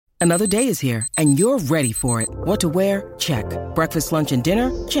Another day is here, and you're ready for it. What to wear? Check. Breakfast, lunch, and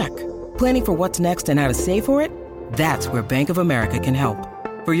dinner? Check. Planning for what's next and how to save for it? That's where Bank of America can help.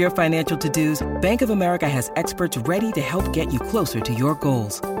 For your financial to-dos, Bank of America has experts ready to help get you closer to your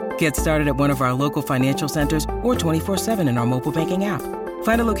goals. Get started at one of our local financial centers or 24/7 in our mobile banking app.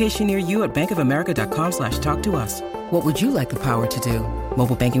 Find a location near you at bankofamerica.com/talktous. What would you like the power to do?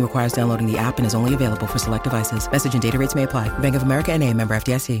 Mobile banking requires downloading the app and is only available for select devices. Message and data rates may apply. Bank of America N.A., member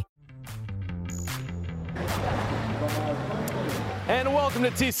FDIC. And welcome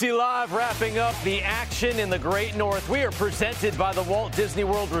to TC Live, wrapping up the action in the Great North. We are presented by the Walt Disney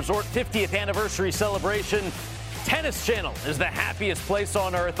World Resort 50th anniversary celebration. Tennis Channel is the happiest place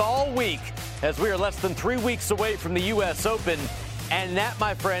on earth all week as we are less than 3 weeks away from the U.S. Open. And that,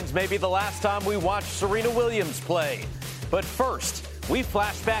 my friends, may be the last time we watch Serena Williams play. But first, we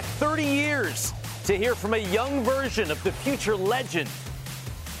flash back 30 years to hear from a young version of the future legend.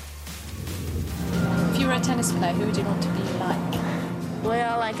 If you were a tennis player, who would you want to be like?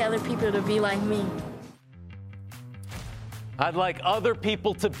 Well, I like other people to be like me. I'd like other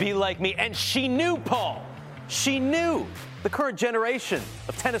people to be like me. And she knew, Paul. She knew the current generation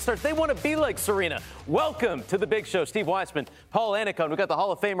of tennis stars. They want to be like Serena. Welcome to the big show. Steve Weissman, Paul Annacone. We've got the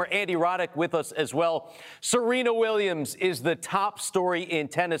Hall of Famer Andy Roddick with us as well. Serena Williams is the top story in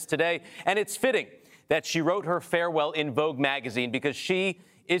tennis today. And it's fitting that she wrote her farewell in Vogue magazine because she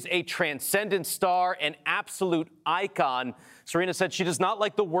is a transcendent star, an absolute icon. Serena said she does not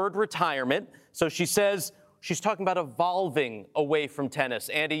like the word retirement, so she says she's talking about evolving away from tennis.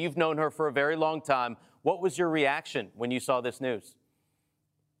 Andy, you've known her for a very long time. What was your reaction when you saw this news?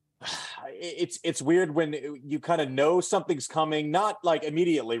 It's weird when you kind of know something's coming, not like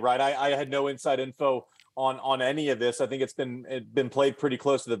immediately, right? I had no inside info on any of this. I think it's been played pretty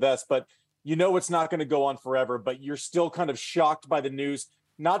close to the vest, but you know it's not going to go on forever, but you're still kind of shocked by the news.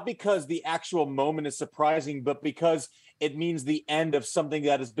 Not because the actual moment is surprising, but because it means the end of something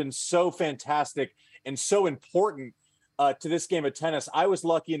that has been so fantastic and so important to this game of tennis. I was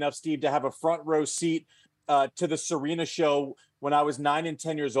lucky enough, Steve, to have a front row seat to the Serena show when I was 9 and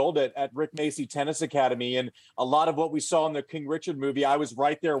 10 years old at Rick Macy Tennis Academy. And a lot of what we saw in the King Richard movie, I was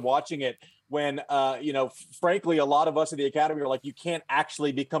right there watching it when, frankly, a lot of us at the Academy were like, you can't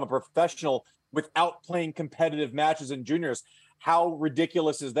actually become a professional without playing competitive matches in juniors. How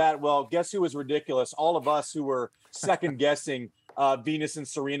ridiculous is that? Well, guess who was ridiculous? All of us who were second guessing Venus and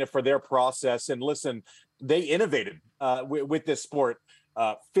Serena for their process. And listen, they innovated with this sport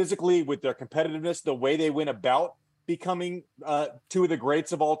physically, with their competitiveness, the way they went about becoming two of the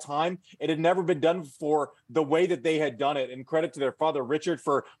greats of all time. It had never been done before the way that they had done it. And credit to their father, Richard,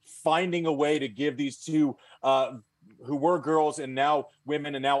 for finding a way to give these two who were girls and now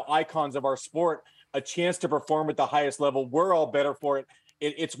women and now icons of our sport a chance to perform at the highest level. We're all better for it.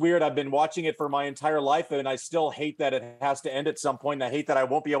 It's weird. I've been watching it for my entire life, and I still hate that it has to end at some point. And I hate that I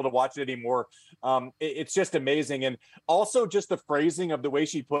won't be able to watch it anymore. It's just amazing. And also just the phrasing of the way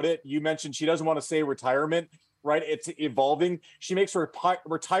she put it. You mentioned she doesn't want to say retirement, right? It's evolving. She makes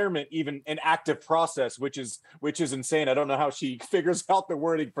retirement even an active process, which is insane. I don't know how she figures out the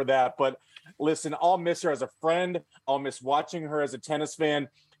wording for that. But listen, I'll miss her as a friend. I'll miss watching her as a tennis fan.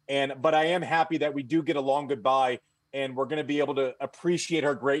 But I am happy that we do get a long goodbye, and we're going to be able to appreciate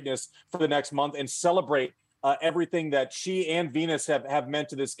her greatness for the next month and celebrate everything that she and Venus have meant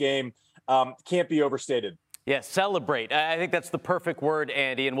to this game. Can't be overstated. Yes, celebrate. I think that's the perfect word,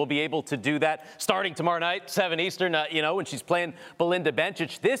 Andy, and we'll be able to do that starting tomorrow night, 7 Eastern, when she's playing Belinda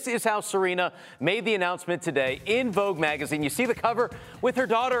Bencic. This is how Serena made the announcement today in Vogue magazine. You see the cover with her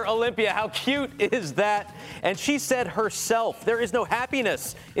daughter, Olympia. How cute is that? And she said herself, there is no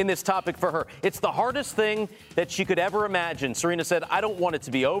happiness in this topic for her. It's the hardest thing that she could ever imagine. Serena said, I don't want it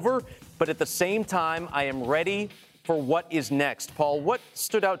to be over, but at the same time, I am ready for what is next. Paul, what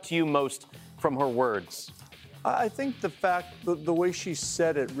stood out to you most from her words? I think the way she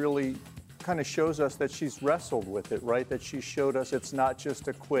said it really kind of shows us that she's wrestled with it, right? That she showed us it's not just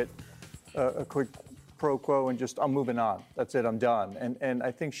a quick pro quo and just, I'm moving on. That's it, I'm done. And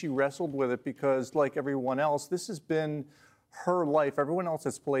I think she wrestled with it because, like everyone else, this has been her life. Everyone else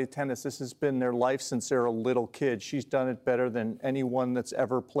that's played tennis, this has been their life since they're a little kid. She's done it better than anyone that's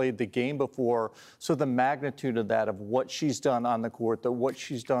ever played the game before. So the magnitude of that, of what she's done on the court, what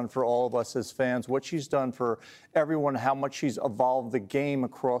she's done for all of us as fans, what she's done for everyone, how much she's evolved the game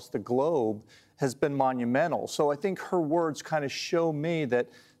across the globe has been monumental. So I think her words kind of show me that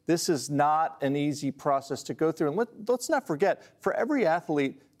this is not an easy process to go through. And let's not forget, for every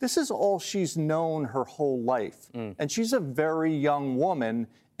athlete, this is all she's known her whole life. And she's a very young woman,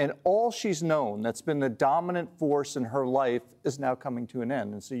 And all she's known, that's been the dominant force in her life, is now coming to an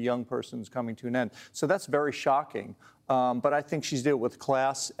end. It's a young person's coming to an end. So that's very shocking. But I think she's did it with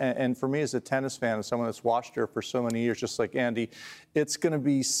class. And for me as a tennis fan, as someone that's watched her for so many years, just like Andy, it's going to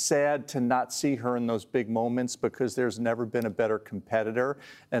be sad to not see her in those big moments because there's never been a better competitor.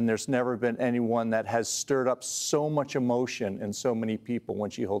 And there's never been anyone that has stirred up so much emotion in so many people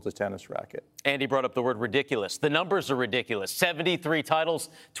when she holds a tennis racket. Andy brought up the word ridiculous. The numbers are ridiculous. 73 titles,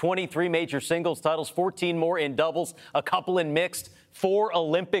 23 major singles titles, 14 more in doubles, a couple in mixed, 4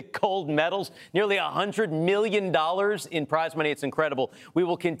 Olympic gold medals, nearly $100 million in prize money. It's incredible. We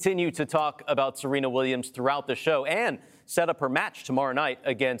will continue to talk about Serena Williams throughout the show and set up her match tomorrow night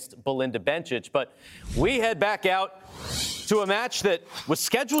against Belinda Bencic. But we head back out to a match that was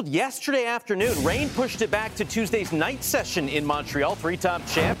scheduled yesterday afternoon. Rain pushed it back to Tuesday's night session in Montreal. 3-time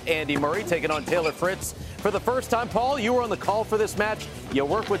champ Andy Murray taking on Taylor Fritz for the first time. Paul, you were on the call for this match. You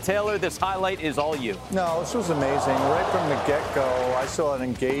work with Taylor. This highlight is all you. No, this was amazing. Right from the get-go, I saw an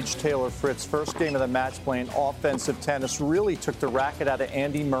engaged Taylor Fritz. First game of the match playing offensive tennis. Really took the racket out of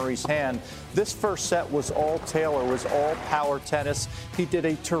Andy Murray's hand. This first set was all Taylor, was all power tennis. He did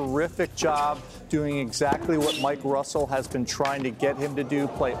a terrific job doing exactly what Mike Russell has been trying to get him to do,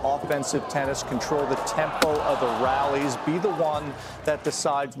 play offensive tennis, control the tempo of the rallies, be the one that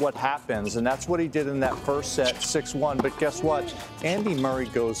decides what happens. And that's what he did in that first set, 6-1. But guess what? Andy Murray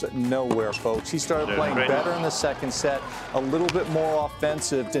goes nowhere, folks. He started playing better in the second set, a little bit more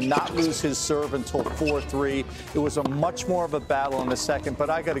offensive, did not lose his serve until 4-3. It was a much more of a battle in the second, but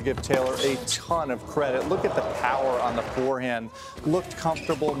I got to give Taylor a ton of credit. Look at the power on the forehand. Looked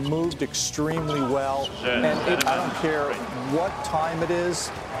comfortable, moved extremely well. And I don't care what time it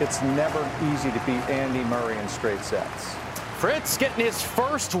is, it's never easy to beat Andy Murray in straight sets. Fritz getting his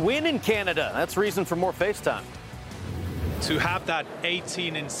first win in Canada. That's reason for more FaceTime. To have that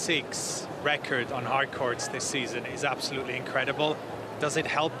 18-6 record on hard courts this season is absolutely incredible. Does it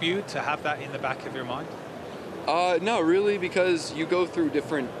help you to have that in the back of your mind? No, really, because you go through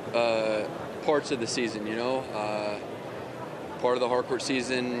different parts of the season, you know. Part of the hard court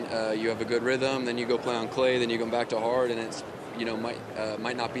season, you have a good rhythm, then you go play on clay, then you go back to hard, and it's, you know,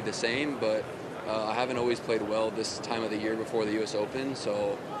 might not be the same, but I haven't always played well this time of the year before the U.S. Open,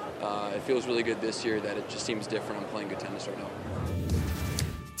 so it feels really good this year that it just seems different. I'm playing good tennis right now.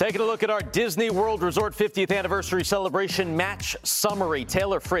 Taking a look at our Disney World Resort 50th anniversary celebration match summary.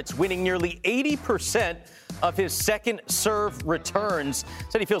 Taylor Fritz winning nearly 80% of his second serve returns.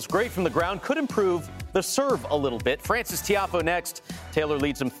 Said he feels great from the ground, could improve the serve a little bit. Frances Tiafoe next. Taylor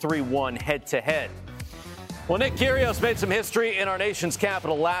leads him 3-1 head-to-head. Well, Nick Kyrgios made some history in our nation's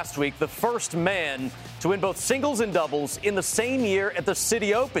capital last week. The first man to win both singles and doubles in the same year at the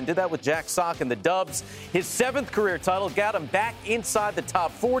City Open. Did that with Jack Sock and the Dubs. His 7th career title got him back inside the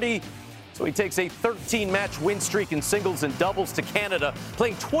top 40. So he takes a 13-match win streak in singles and doubles to Canada,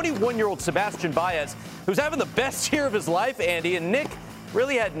 playing 21-year-old Sebastian Baez, who's having the best year of his life, Andy. And Nick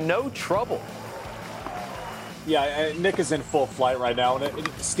really had no trouble. Yeah, Nick is in full flight right now. And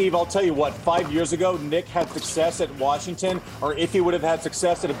Steve, I'll tell you what, 5 years ago, Nick had success at Washington, or if he would have had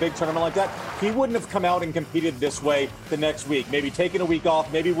success at a big tournament like that, he wouldn't have come out and competed this way the next week. Maybe taken a week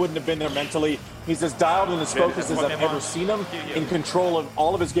off, maybe wouldn't have been there mentally. He's as dialed in his focus as I've ever seen him, in control of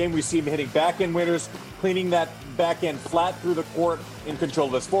all of his game. We see him hitting backhand winners, cleaning that backhand flat through the court, in control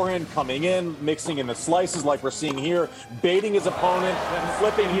of his forehand, coming in, mixing in the slices like we're seeing here, baiting his opponent,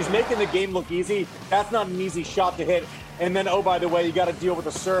 flipping. He's making the game look easy. That's not an easy shot to hit. And then, oh, by the way, you got to deal with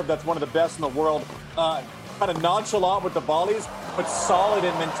a serve that's one of the best in the world. Kind of nonchalant with the volleys, but solid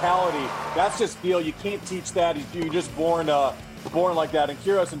in mentality. That's just feel. You can't teach that. You're just born like that. And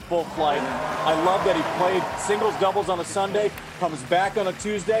Kyrgios in full flight. I love that he played singles, doubles on a Sunday, comes back on a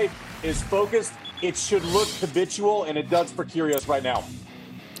Tuesday, is focused. It should look habitual, and it does for Kyrgios right now.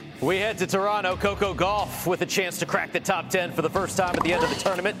 We head to Toronto. Coco Gauff with a chance to crack the top 10 for the first time at the end of the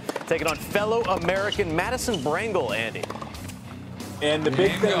tournament, taking on fellow American Madison Brangle, Andy. And the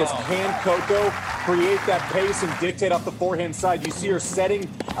big thing is, can Coco create that pace and dictate off the forehand side? You see her setting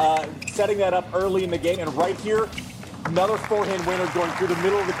that up early in the game, and right here, another forehand winner going through the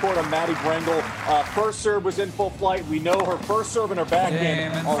middle of the court on Maddie Brangle. First serve was in full flight. We know her first serve and her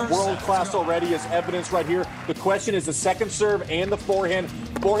backhand are world-class already, as evidence right here. The question is the second serve and the forehand.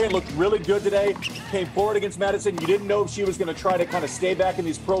 Forehand looked really good today. Came forward against Madison. You didn't know if she was going to try to kind of stay back in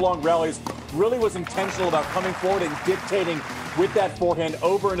these prolonged rallies. Really was intentional about coming forward and dictating with that forehand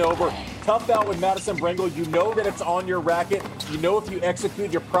over and over. Tough out with Madison Brangle. You know that it's on your racket. You know if you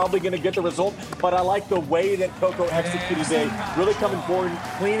execute, you're probably going to get the result. But I like the way that Coco executed today. Really coming forward,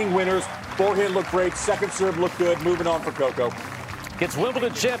 cleaning winners. Forehand looked great. Second serve looked good. Moving on for Coco. Gets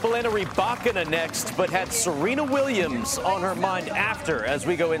Wimbledon champ Elena Rybakina next, but had Serena Williams on her mind after as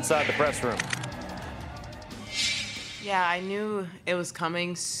we go inside the press room. Yeah, I knew it was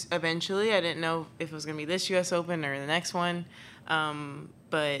coming eventually. I didn't know if it was going to be this U.S. Open or the next one.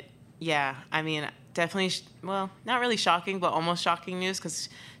 But, yeah, I mean, definitely, well, not really shocking, but almost shocking news because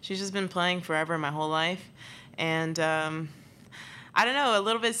she's just been playing forever my whole life. And I don't know, a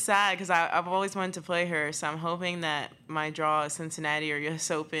little bit sad because I've always wanted to play her. So I'm hoping that my draw at Cincinnati or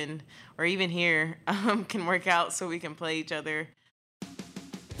U.S. Open or even here can work out so we can play each other.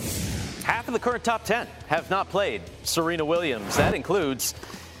 Half of the current top 10 have not played Serena Williams. That includes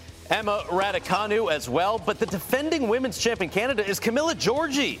Emma Raducanu as well. But the defending women's champ in Canada is Camila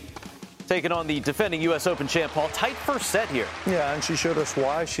Giorgi, taking on the defending U.S. Open champ, Paul. Tight first set here. Yeah, and she showed us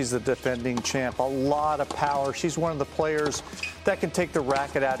why she's the defending champ. A lot of power. She's one of the players that can take the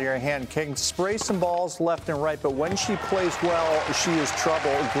racket out of your hand, can spray some balls left and right, but when she plays well, she is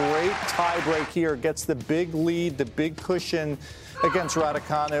trouble. Great tie break here. Gets the big lead, the big cushion against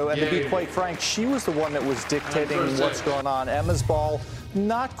Raducanu. And to be quite frank, she was the one that was dictating what's going on. Emma's ball,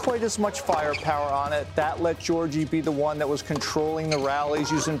 not quite as much firepower on it. That let Giorgi be the one that was controlling the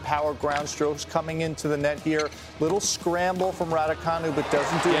rallies, using power ground strokes, coming into the net here. Little scramble from Raducanu, but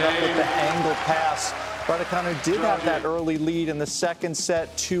doesn't do enough with the angle pass. Raducanu did have that early lead in the second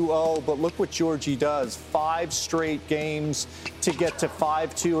set, 2-0, but look what Giorgi does. 5 straight games to get to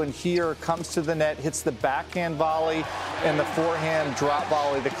 5-2, and here comes to the net, hits the backhand volley and the forehand drop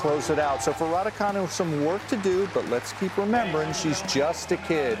volley to close it out. So for Raducanu, some work to do, but let's keep remembering she's just a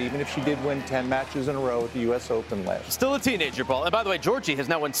kid, even if she did win 10 matches in a row at the U.S. Open last. Still a teenager, Paul. And by the way, Giorgi has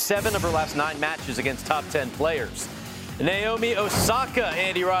now won 7 of her last 9 matches against top 10 players. Naomi Osaka,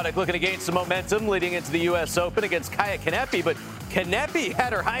 Andy Roddick, looking to gain some momentum leading into the U.S. Open against Kaia Kanepi, but Kanepi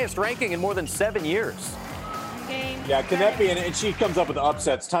had her highest ranking in more than 7 years. Yeah, Kanepi, and she comes up with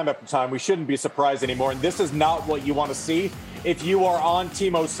upsets time after time. We shouldn't be surprised anymore, and this is not what you want to see if you are on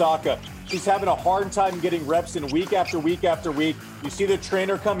Team Osaka. She's having a hard time getting reps in week after week after week. You see the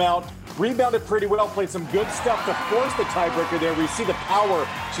trainer come out, rebounded pretty well, played some good stuff to force the tiebreaker there. We see the power.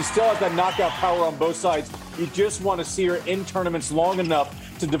 She still has that knockout power on both sides. You just want to see her in tournaments long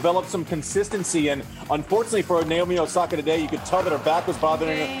enough to develop some consistency. And unfortunately for Naomi Osaka today, you could tell that her back was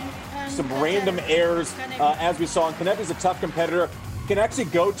bothering her. Some random errors, as we saw. And Kanepi's a tough competitor. Can actually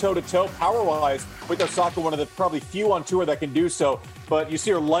go toe-to-toe power-wise with Osaka, one of the probably few on tour that can do so. But you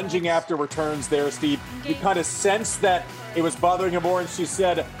see her lunging after returns there, Steve. You kind of sense that it was bothering her more, and she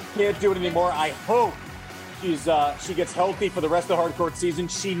said, can't do it anymore. I hope she gets healthy for the rest of the hard court season.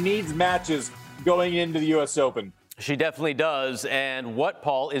 She needs matches going into the U.S. Open. She definitely does. And what,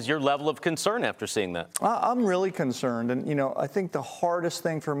 Paul, is your level of concern after seeing that? I'm really concerned. And, you know, I think the hardest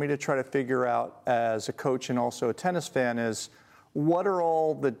thing for me to try to figure out as a coach and also a tennis fan is, what are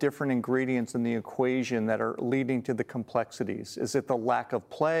all the different ingredients in the equation that are leading to the complexities? Is it the lack of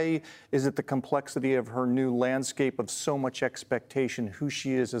play? Is it the complexity of her new landscape of so much expectation, who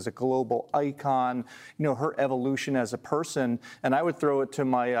she is as a global icon, you know, her evolution as a person? And I would throw it to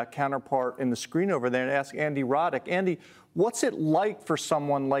my counterpart in the screen over there and ask Andy Roddick. Andy, what's it like for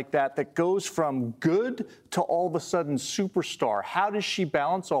someone like that goes from good to all of a sudden superstar? How does she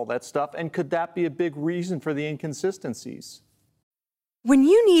balance all that stuff? And could that be a big reason for the inconsistencies? When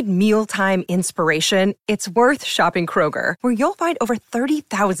you need mealtime inspiration, it's worth shopping Kroger, where you'll find over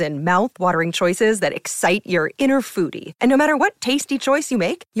 30,000 mouth-watering choices that excite your inner foodie. And no matter what tasty choice you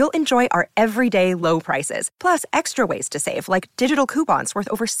make, you'll enjoy our everyday low prices, plus extra ways to save, like digital coupons worth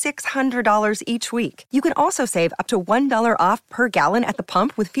over $600 each week. You can also save up to $1 off per gallon at the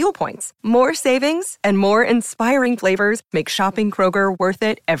pump with fuel points. More savings and more inspiring flavors make shopping Kroger worth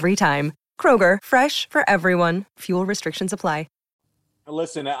it every time. Kroger, fresh for everyone. Fuel restrictions apply.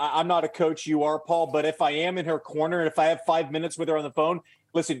 Listen, I'm not a coach, you are, Paul, but if I am in her corner and if I have 5 minutes with her on the phone,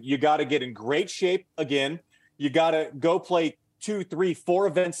 listen, you got to get in great shape again. You got to go play 2, 3, 4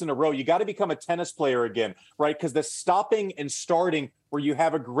 events in a row. You got to become a tennis player again, right? Because the stopping and starting where you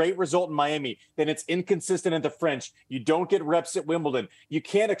have a great result in Miami, then it's inconsistent at the French. You don't get reps at Wimbledon. You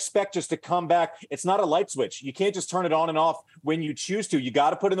can't expect just to come back. It's not a light switch. You can't just turn it on and off when you choose to. You got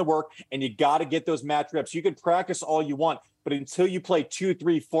to put in the work and you got to get those match reps. You can practice all you want, but until you play 2,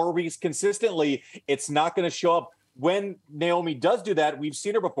 3, 4 weeks consistently, it's not going to show up. When Naomi does do that, we've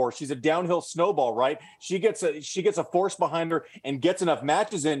seen her before. She's a downhill snowball, right? She gets a force behind her and gets enough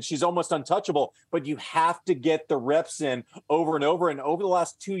matches in. She's almost untouchable, but you have to get the reps in over and over. And over the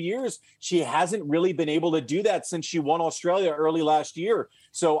last 2 years, she hasn't really been able to do that since she won Australia early last year.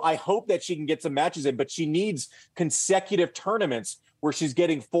 So I hope that she can get some matches in, but she needs consecutive tournaments where she's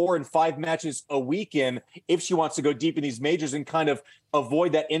getting 4 and 5 matches a week in if she wants to go deep in these majors and kind of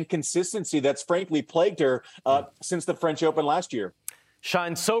avoid that inconsistency that's frankly plagued her since the French Open last year.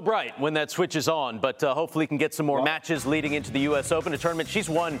 Shines so bright when that switch is on, but hopefully can get some more matches leading into the U.S. Open, a tournament she's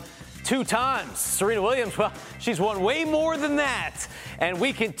won 2 times. Serena Williams, well, she's won way more than that. And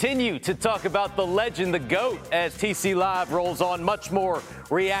we continue to talk about the legend, the GOAT, as TC Live rolls on. Much more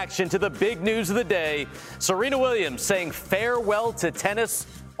reaction to the big news of the day. Serena Williams saying farewell to tennis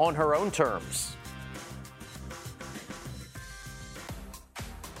on her own terms.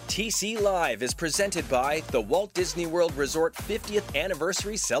 TC Live is presented by the Walt Disney World Resort 50th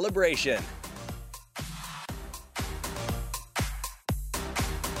Anniversary Celebration.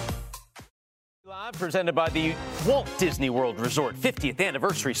 Live presented by the Walt Disney World Resort 50th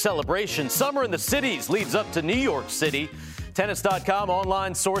Anniversary Celebration. Summer in the cities leads up to New York City. Tennis.com,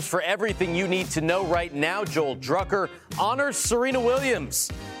 online source for everything you need to know right now. Joel Drucker honors Serena Williams.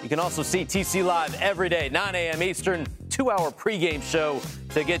 You can also see TC Live every day, 9 a.m. Eastern, 2-hour pregame show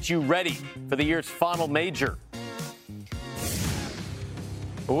to get you ready for the year's final major.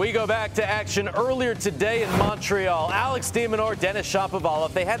 We go back to action earlier today in Montreal. Alex de Minaur, Denis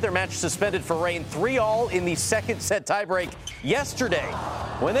Shapovalov, they had their match suspended for rain 3-all in the second set tiebreak yesterday.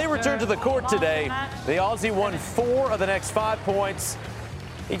 When they returned to the court today, the Aussie won 4 of the next 5 points.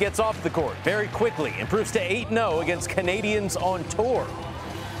 He gets off the court very quickly, improves to 8-0 against Canadians on tour.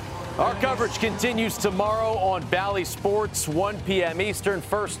 Our coverage continues tomorrow on Bally Sports, 1 p.m. Eastern.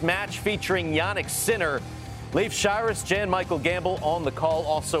 First match featuring Jannik Sinner. Leif Shiras, Jan Michael Gamble on the call,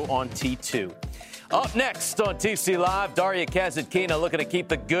 also on T2. Up next on TC Live, Daria Kasatkina looking to keep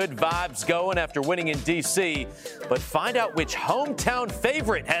the good vibes going after winning in D.C., but find out which hometown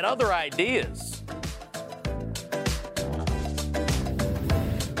favorite had other ideas.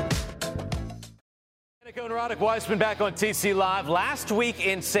 And Roddick Weissman back on TC Live. Last week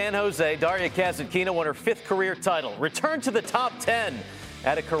in San Jose, Daria Kasatkina won her 5th career title, returned to the top 10.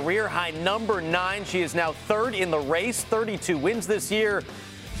 At a career-high number 9, she is now 3rd in the race, 32 wins this year.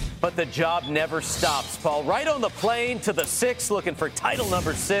 But the job never stops, Paul. Right on the plane to the 6, looking for title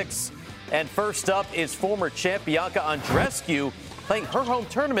number 6. And first up is former champ Bianca Andreescu playing her home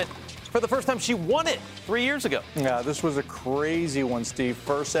tournament for the first time. She won it 3 years ago. Yeah, this was a crazy one, Steve.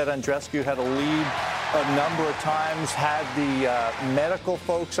 First set, Andreescu had a lead a number of times, had the medical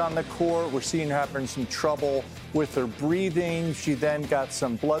folks on the court. We're seeing her having some trouble with her breathing. She then got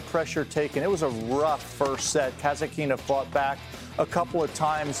some blood pressure taken. It was a rough first set. Kasatkina fought back a couple of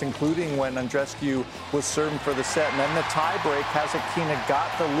times, including when Andreescu was serving for the set. And then the tiebreak, Kasatkina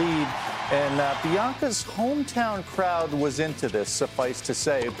got the lead. And Bianca's hometown crowd was into this, suffice to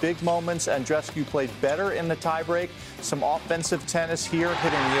say. Big moments. Andreescu played better in the tiebreak. Some offensive tennis here,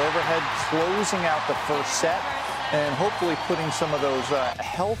 hitting the overhead, closing out the first set, and hopefully putting some of those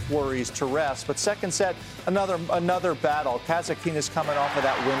health worries to rest. But second set, another battle. Kasatkina's coming off of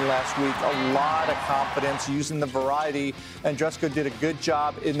that win last week. A lot of confidence, using the variety. Andreescu did a good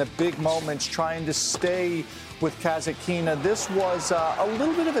job in the big moments, trying to stay with Kasatkina. This was a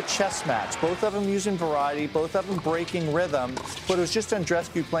little bit of a chess match. Both of them using variety, both of them breaking rhythm, but it was just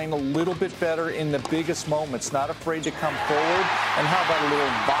Andreescu playing a little bit better in the biggest moments, not afraid to come forward, and how about a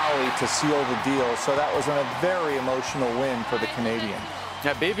little volley to seal the deal. So that was a very emotional win for the Canadian.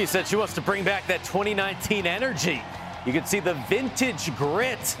 Now, Bibi said she wants to bring back that 2019 energy. You can see the vintage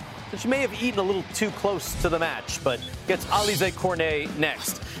grit. She may have eaten a little too close to the match, but gets Alizé Cornet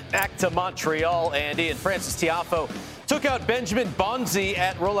next. Back to Montreal, Andy, and Frances Tiafoe took out Benjamin Bonzi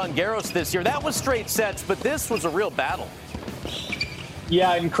at Roland Garros this year. That was straight sets, but this was a real battle.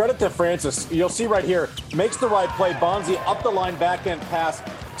 Yeah, and credit to Frances. You'll see right here, makes the right play. Bonzi up the line, backhand pass.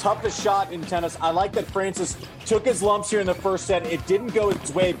 Toughest shot in tennis. I like that Frances took his lumps here in the first set. It didn't go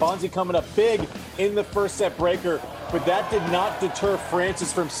its way. Bonzi coming up big in the first set breaker, but that did not deter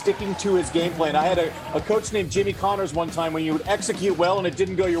Frances from sticking to his game plan. I had a coach named Jimmy Connors one time. When you would execute well and it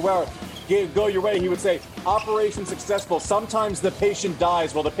didn't go your way, he would say, operation successful. Sometimes the patient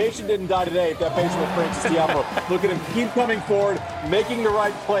dies. Well, the patient didn't die today. That patient was Frances Tiafoe. Look at him keep coming forward, making the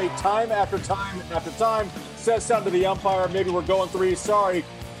right play time after time after time. Says something to the umpire. Maybe we're going 3. Sorry.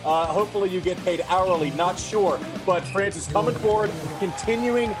 Hopefully you get paid hourly, not sure. But Frances coming forward,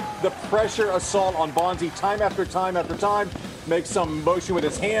 continuing the pressure assault on Bonzi time after time after time. Makes some motion with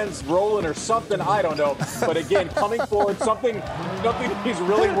his hands, rolling or something, I don't know. But again, coming forward, something he's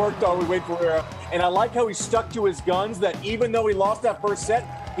really worked on with Wade Pereira. And I like how he stuck to his guns, that even though he lost that first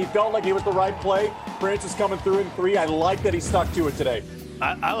set, he felt like he was the right play. Frances coming through in 3. I like that he stuck to it today.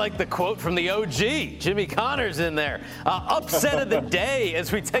 I like the quote from the OG. Jimmy Connors in there. Upset of the day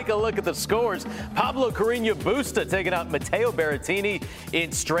as we take a look at the scores. Pablo Carreño Busta taking out Matteo Berrettini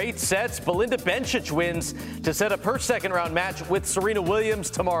in straight sets. Belinda Bencic wins to set up her second-round match with Serena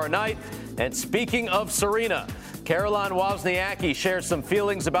Williams tomorrow night. And speaking of Serena, Caroline Wozniacki shares some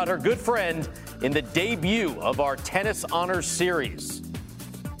feelings about her good friend in the debut of our Tennis Honors Series.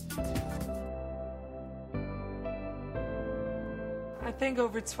 I think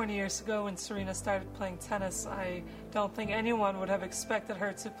over 20 years ago when Serena started playing tennis, I don't think anyone would have expected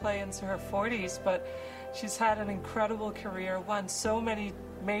her to play into her 40s, but she's had an incredible career, won so many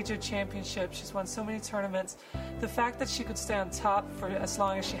major championships, she's won so many tournaments. The fact that she could stay on top for as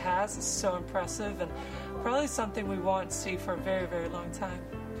long as she has is so impressive and probably something we won't see for a very, very long time.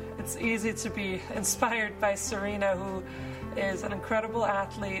 It's easy to be inspired by Serena, who is an incredible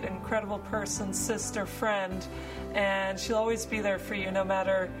athlete, an incredible person, sister, friend, and she'll always be there for you no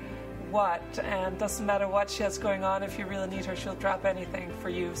matter what, and doesn't matter what she has going on. If you really need her, she'll drop anything for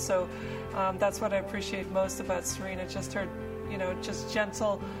you. So that's what I appreciate most about Serena, just her, just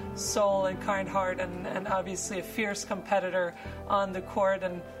gentle soul and kind heart, and obviously a fierce competitor on the court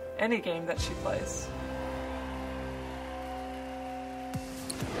and any game that she plays.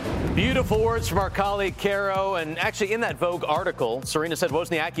 Beautiful words from our colleague Caro, and actually in that Vogue article, Serena said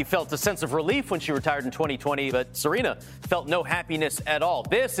Wozniacki felt a sense of relief when she retired in 2020, but Serena felt no happiness at all.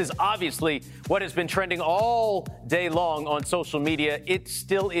 This is obviously what has been trending all day long on social media. It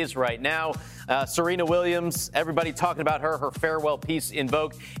still is right now. Serena Williams, everybody talking about her farewell piece in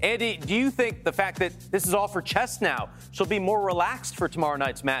Vogue. Andy, do you think the fact that this is all for chess now, she'll be more relaxed for tomorrow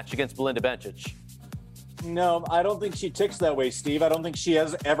night's match against Belinda Bencic? No, I don't think she ticks that way, Steve. I don't think she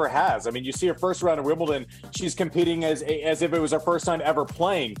ever has. I mean, you see her first round of Wimbledon, she's competing as if it was her first time ever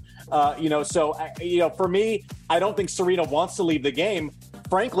playing. For me, I don't think Serena wants to leave the game.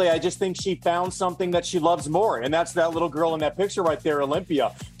 Frankly, I just think she found something that she loves more, and that's that little girl in that picture right there,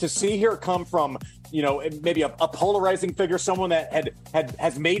 Olympia. To see her come from, maybe a polarizing figure, someone that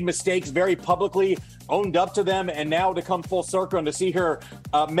has made mistakes very publicly, owned up to them, and now to come full circle and to see her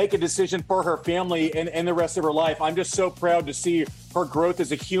make a decision for her family and the rest of her life. I'm just so proud to see her growth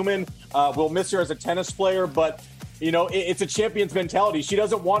as a human. We'll miss her as a tennis player, but it's a champion's mentality. She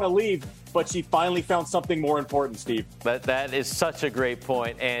doesn't want to leave, but she finally found something more important, Steve. That is such a great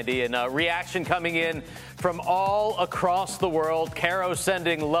point, Andy. And reaction coming in from all across the world. Caro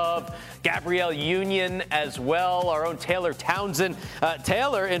sending love. Gabrielle Union as well. Our own Taylor Townsend.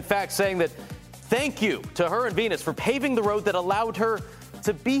 Taylor, in fact, saying that thank you to her and Venus for paving the road that allowed her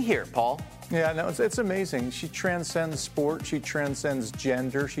to be here, Paul. Yeah, no, it's amazing. She transcends sport. She transcends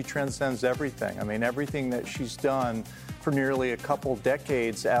gender. She transcends everything. I mean, everything that she's done for nearly a couple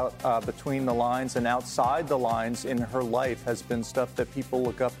decades out between the lines and outside the lines in her life has been stuff that people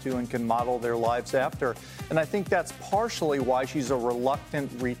look up to and can model their lives after. And I think that's partially why she's a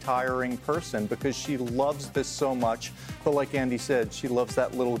reluctant retiring person, because she loves this so much. But like Andy said, she loves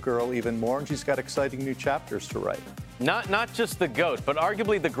that little girl even more, and she's got exciting new chapters to write. Not just the GOAT, but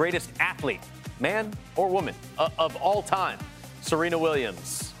arguably the greatest athlete, man or woman, of all time, Serena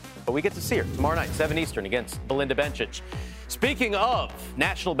Williams. But we get to see her tomorrow night, 7 Eastern, against Belinda Bencic. Speaking of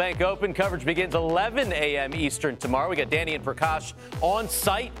National Bank Open, coverage begins 11 a.m. Eastern tomorrow. We got Danny and Prakash on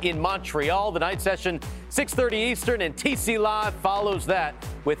site in Montreal. The night session, 6:30 Eastern, and TC Live follows that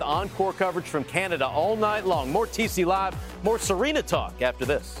with encore coverage from Canada all night long. More TC Live, more Serena talk after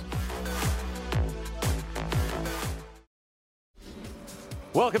this.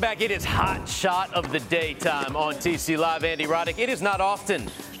 Welcome back. It is Hot Shot of the Daytime on TC Live. Andy Roddick. It is not often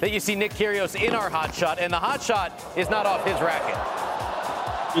that you see Nick Kyrgios in our Hot Shot, and the Hot Shot is not off his racket.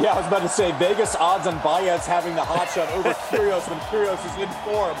 Yeah, I was about to say, Vegas odds on Baez having the Hot Shot over Kyrgios when Kyrgios is in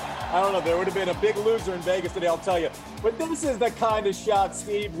form. I don't know, there would have been a big loser in Vegas today, I'll tell you. But this is the kind of shot,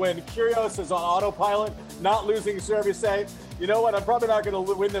 Steve, when Kyrgios is on autopilot, not losing serve, you say, you know what, I'm probably not going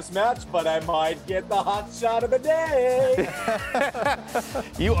to win this match, but I might get the hot shot of the day.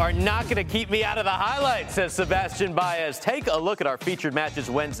 You are not going to keep me out of the highlights, says Sebastian Baez. Take a look at our featured matches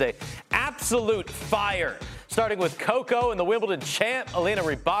Wednesday. Absolute fire. Starting with Coco and the Wimbledon champ, Elena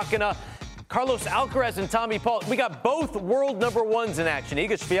Rybakina. Carlos Alcaraz and Tommy Paul. We got both world number ones in action.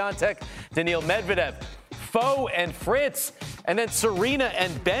 Iga Swiatek, Daniil Medvedev, Foe and Fritz, and then Serena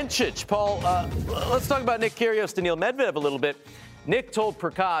and Bencic. Paul, let's talk about Nick Kyrgios, Daniil Medvedev a little bit. Nick told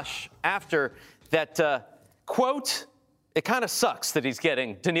Prakash after that, quote, It kind of sucks that he's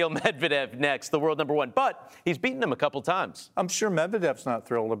getting Daniil Medvedev next, the world number 1, but he's beaten him a couple times. I'm sure Medvedev's not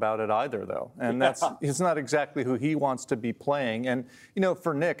thrilled about it either, though. And it's not exactly who he wants to be playing. And,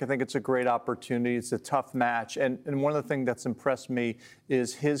 for Nick, I think it's a great opportunity. It's a tough match. And one of the things that's impressed me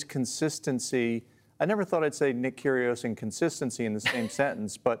is his consistency. I never thought I'd say Nick Kyrgios and consistency in the same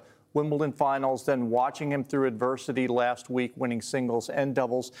sentence, but Wimbledon finals, then watching him through adversity last week, winning singles and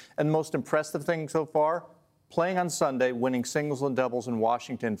doubles. And the most impressive thing so far, playing on Sunday, winning singles and doubles in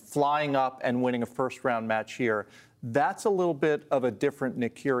Washington, flying up and winning a first-round match here. That's a little bit of a different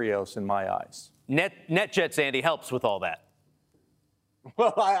Nick Kyrgios in my eyes. NetJets, Andy, helps with all that.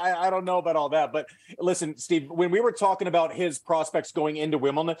 Well, I don't know about all that, but listen, Steve, when we were talking about his prospects going into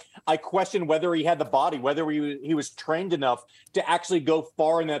Wimbledon, I questioned whether he had the body, whether he was trained enough to actually go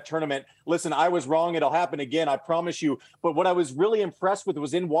far in that tournament. Listen, I was wrong. It'll happen again, I promise you. But what I was really impressed with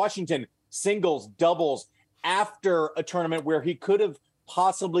was in Washington, singles, doubles, after a tournament where he could have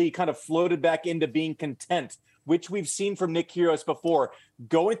possibly kind of floated back into being content, which we've seen from Nick Kyrgios before.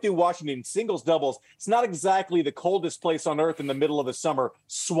 Going through Washington, singles, doubles, it's not exactly the coldest place on earth in the middle of the summer.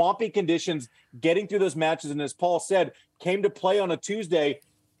 Swampy conditions, getting through those matches, and as Paul said, came to play on a Tuesday.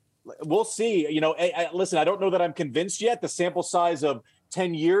 We'll see. Listen, I don't know that I'm convinced yet. The sample size of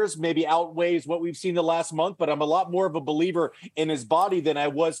 10 years maybe outweighs what we've seen the last month, but I'm a lot more of a believer in his body than I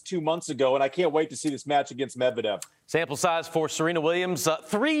was 2 months ago, and I can't wait to see this match against Medvedev. Sample size for Serena Williams,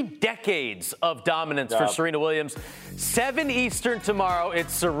 3 decades of dominance for Serena Williams. 7 Eastern tomorrow.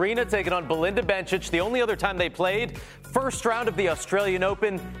 It's Serena taking on Belinda Bencic. The only other time they played, first round of the Australian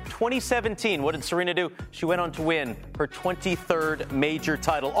Open, 2017. What did Serena do? She went on to win her 23rd major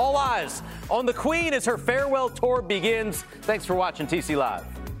title. All eyes on the Queen as her farewell tour begins. Thanks for watching TC Live.